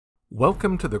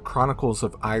Welcome to the Chronicles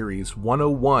of Aeres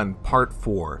 101 Part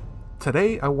 4.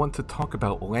 Today I want to talk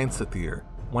about Lancethere,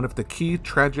 one of the key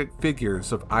tragic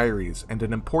figures of Aeres and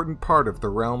an important part of the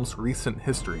realm's recent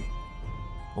history.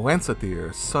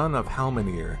 Lancethere, son of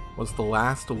Halmanir, was the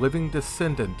last living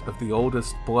descendant of the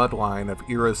oldest bloodline of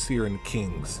Erean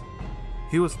kings.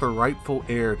 He was the rightful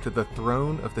heir to the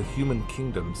throne of the human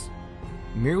kingdoms.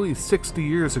 Nearly 60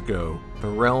 years ago, the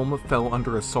realm fell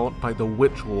under assault by the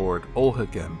Witch Lord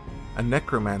Olhagem, a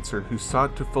necromancer who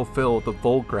sought to fulfill the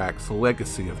Volgrak's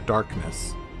legacy of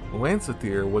darkness.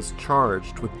 Lancethere was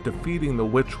charged with defeating the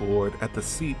Witch Lord at the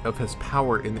seat of his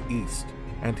power in the east,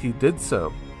 and he did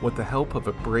so with the help of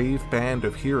a brave band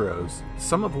of heroes,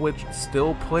 some of which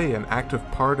still play an active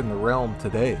part in the realm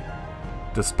today.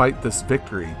 Despite this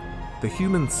victory, the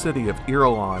human city of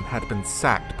Aeres had been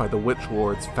sacked by the Witch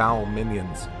Lord's foul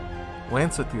minions.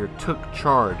 Lancethere took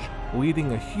charge,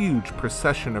 leading a huge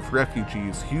procession of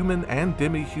refugees, human and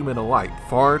demi-human alike,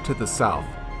 far to the south,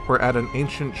 where at an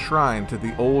ancient shrine to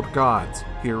the old gods,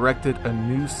 he erected a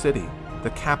new city, the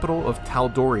capital of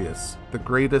Taldorius, the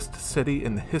greatest city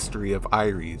in the history of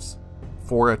Aeres.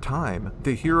 For a time,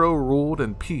 the hero ruled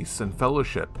in peace and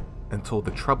fellowship, until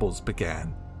the troubles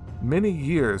began. Many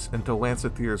years into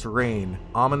Lancethere's reign,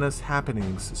 ominous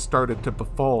happenings started to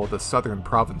befall the southern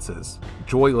provinces.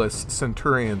 Joyless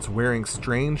centurions wearing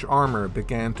strange armor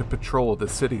began to patrol the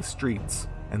city streets,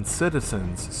 and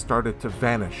citizens started to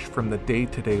vanish from the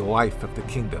day-to-day life of the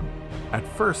kingdom. At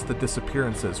first, the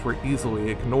disappearances were easily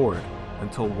ignored,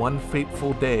 until one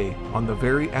fateful day, on the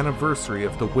very anniversary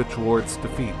of the Witch Lord's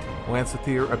defeat,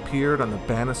 Lancethere appeared on the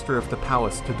banister of the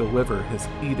palace to deliver his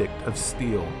Edict of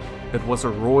Steel. It was a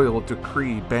royal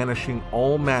decree banishing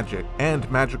all magic and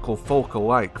magical folk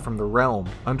alike from the realm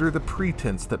under the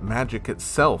pretense that magic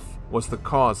itself was the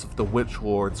cause of the Witch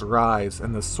Lord's rise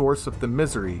and the source of the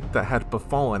misery that had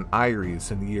befallen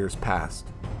Aeres in years past.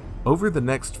 Over the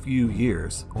next few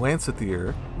years,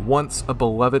 Lancethere, once a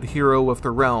beloved hero of the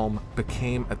realm,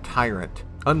 became a tyrant,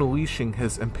 unleashing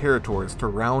his imperators to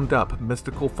round up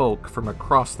mystical folk from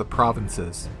across the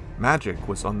provinces. Magic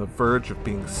was on the verge of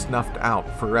being snuffed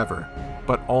out forever,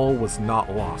 but all was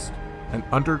not lost. An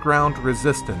underground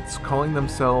resistance calling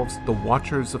themselves the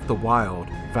Watchers of the Wild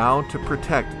vowed to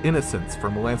protect innocents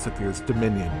from Lancethere's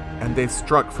dominion, and they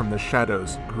struck from the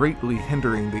shadows, greatly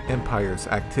hindering the Empire's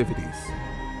activities.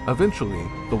 Eventually,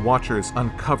 the Watchers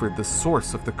uncovered the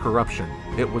source of the corruption.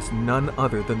 It was none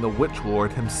other than the Witch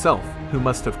Lord himself, who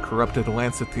must have corrupted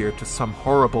Lancethere to some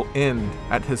horrible end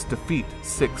at his defeat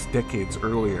 6 decades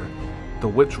earlier. The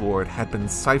Witch Lord had been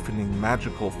siphoning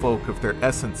magical folk of their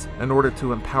essence in order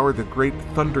to empower the great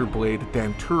Thunderblade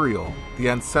Danturiel, the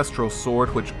ancestral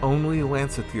sword which only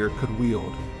Lancethere could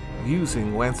wield.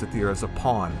 Using Lancethere as a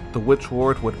pawn, the Witch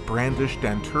Lord would brandish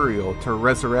Danturiel to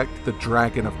resurrect the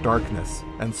Dragon of Darkness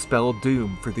and spell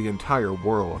doom for the entire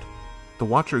world. The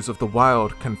Watchers of the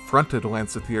Wild confronted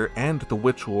Lancethere and the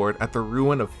Witch Lord at the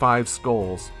ruin of 5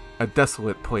 Skulls, a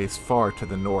desolate place far to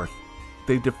the north.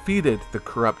 They defeated the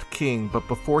corrupt king, but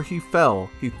before he fell,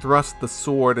 he thrust the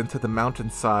sword into the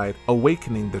mountainside,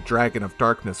 awakening the Dragon of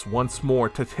Darkness once more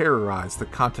to terrorize the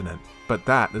continent. But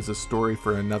that is a story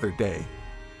for another day.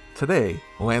 Today,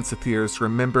 Lancethere is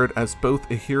remembered as both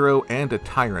a hero and a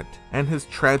tyrant, and his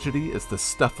tragedy is the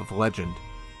stuff of legend.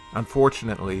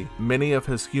 Unfortunately, many of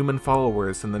his human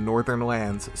followers in the northern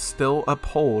lands still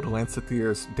uphold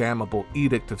Lancethere's damnable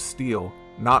Edict of Steel,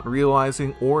 not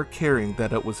realizing or caring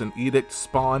that it was an edict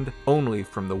spawned only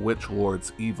from the Witch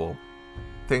Lord's evil.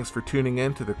 Thanks for tuning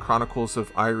in to the Chronicles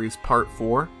of Aeres Part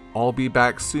 4. I'll be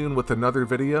back soon with another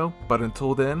video, but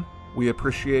until then, we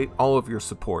appreciate all of your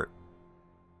support.